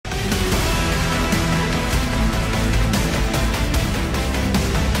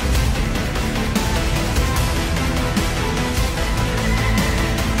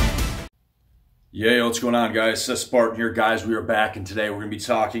Yeah, what's going on, guys? Seth Spartan here, guys. We are back, and today we're going to be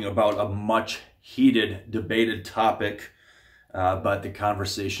talking about a much heated, debated topic, but the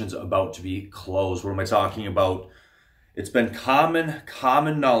conversation's about to be closed. What am I talking about? It's been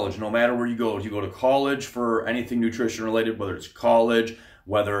common knowledge, no matter where you go. If you go to college for anything nutrition related, whether it's college,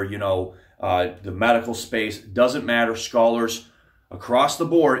 whether, the medical space, doesn't matter. Scholars across the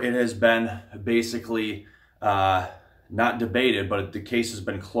board, it has been basically not debated, but the case has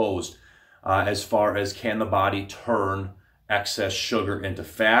been closed. As far as can the body turn excess sugar into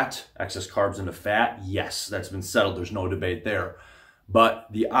fat, excess carbs into fat? Yes, that's been settled. There's no debate there. But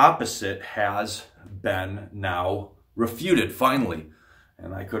the opposite has been now refuted, finally.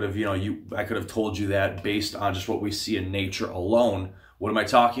 And I could have, I could have told you that based on just what we see in nature alone. What am I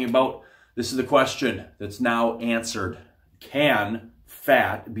talking about? This is the question that's now answered. Can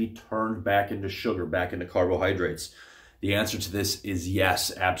fat be turned back into sugar, back into carbohydrates? The answer to this is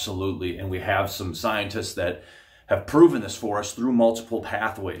yes, absolutely. And we have some scientists that have proven this for us through multiple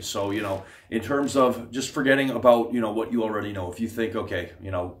pathways. So, in terms of just forgetting about, what you already know, if you think, okay,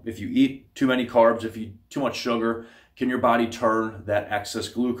 if you eat too many carbs, if you eat too much sugar, can your body turn that excess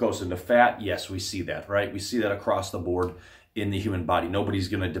glucose into fat? Yes, we see that, right? We see that across the board in the human body. Nobody's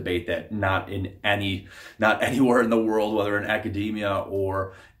going to debate that, not anywhere in the world, whether in academia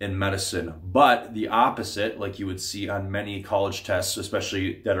or in medicine. But the opposite, like you would see on many college tests,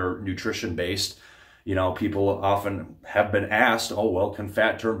 especially that are nutrition based, people often have been asked, oh, well, can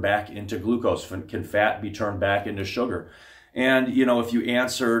fat turn back into glucose? Can fat be turned back into sugar? And, if you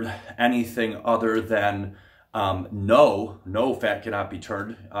answered anything other than no, fat cannot be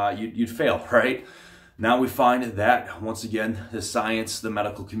turned, you'd fail, right? Now we find that, once again, the science, the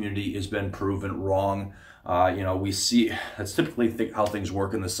medical community has been proven wrong. We see, that's typically how things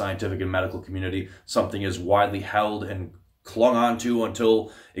work in the scientific and medical community. Something is widely held and clung onto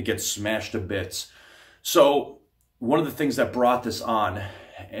until it gets smashed to bits. So one of the things that brought this on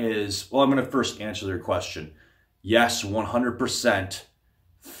is, well, I'm going to first answer your question. Yes, 100%.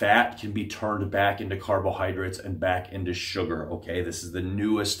 Fat can be turned back into carbohydrates and back into sugar, okay? This is the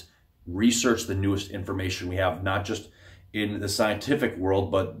newest research, the newest information we have, not just in the scientific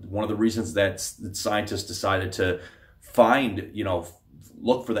world, but one of the reasons that scientists decided to find,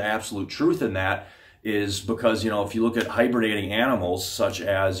 look for the absolute truth in that is because, if you look at hibernating animals, such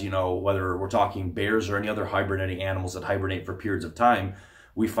as, whether we're talking bears or any other hibernating animals that hibernate for periods of time,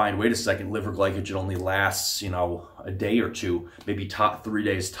 we find, wait a second, liver glycogen only lasts, a day or two, maybe 3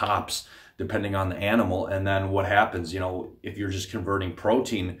 days tops, depending on the animal. And then what happens, if you're just converting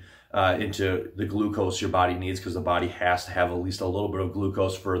protein into the glucose your body needs, because the body has to have at least a little bit of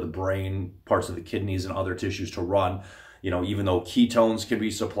glucose for the brain, parts of the kidneys, and other tissues to run. Even though ketones can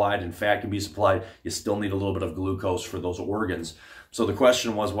be supplied and fat can be supplied, you still need a little bit of glucose for those organs. So the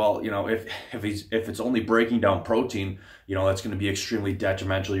question was, well, if it's only breaking down protein, that's going to be extremely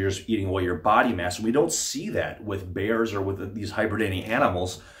detrimental. You're just eating away your body mass. And we don't see that with bears or with these hibernating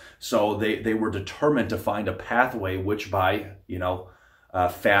animals. So they were determined to find a pathway which by,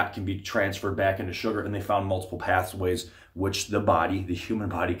 fat can be transferred back into sugar, and they found multiple pathways which the human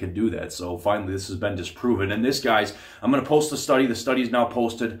body can do that. So finally, this has been disproven. And this, guys, I'm going to post the study. The study is now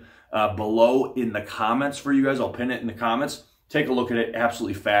posted below in the comments for you guys. I'll pin it in the comments. Take a look at it.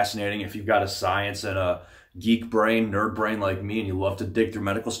 Absolutely fascinating. If you've got a science and a geek brain, nerd brain like me, and you love to dig through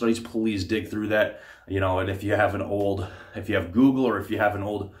medical studies, please dig through that. And if you have Google, or if you have an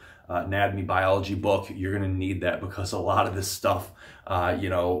old anatomy biology book, you're going to need that, because a lot of this stuff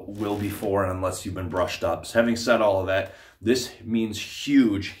will be foreign unless you've been brushed up. So having said all of that, this means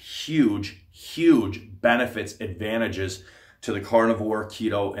huge benefits, advantages to the carnivore,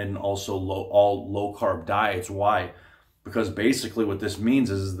 keto, and also all low carb diets. Why? Because basically what this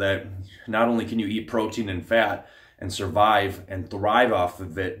means is that not only can you eat protein and fat and survive and thrive off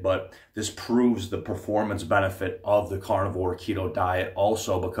of it, but this proves the performance benefit of the carnivore keto diet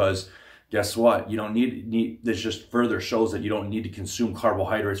also, because guess what? You don't need this just further shows that you don't need to consume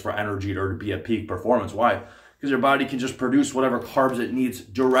carbohydrates for energy or to be at peak performance. Why? Because your body can just produce whatever carbs it needs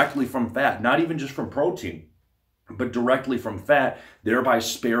directly from fat, not even just from protein, but directly from fat, thereby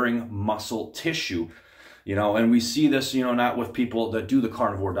sparing muscle tissue. And we see this, not with people that do the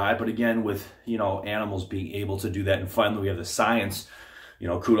carnivore diet, but again, with, animals being able to do that. And finally, we have the science,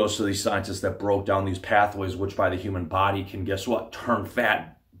 kudos to these scientists that broke down these pathways, which by the human body can, guess what, turn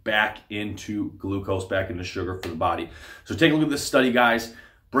fat back into glucose, back into sugar for the body. So take a look at this study, guys.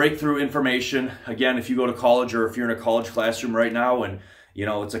 Breakthrough information. Again, if you go to college, or if you're in a college classroom right now and You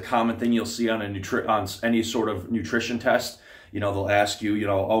know, it's a common thing you'll see on on any sort of nutrition test. You know, they'll ask you, you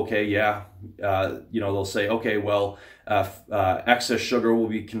know, okay, yeah, you know, they'll say, okay, well, excess sugar will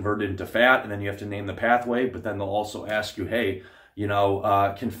be converted into fat, and then you have to name the pathway. But then they'll also ask you, hey, you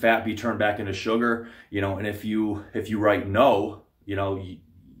know, can fat be turned back into sugar? You know, and if you write no, you know,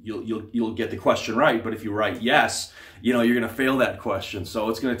 you'll get the question right. But if you write yes, you know, you're going to fail that question. So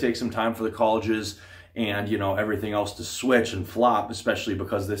it's going to take some time for the colleges and, you know, everything else to switch and flop, especially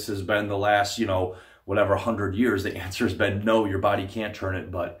because this has been the last, you know, whatever 100 years. The answer has been no, your body can't turn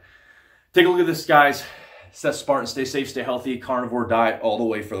it. But take a look at this, guys. Seth Spartan, stay safe, stay healthy, carnivore diet all the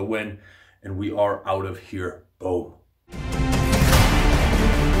way for the win. And we are out of here. Boom.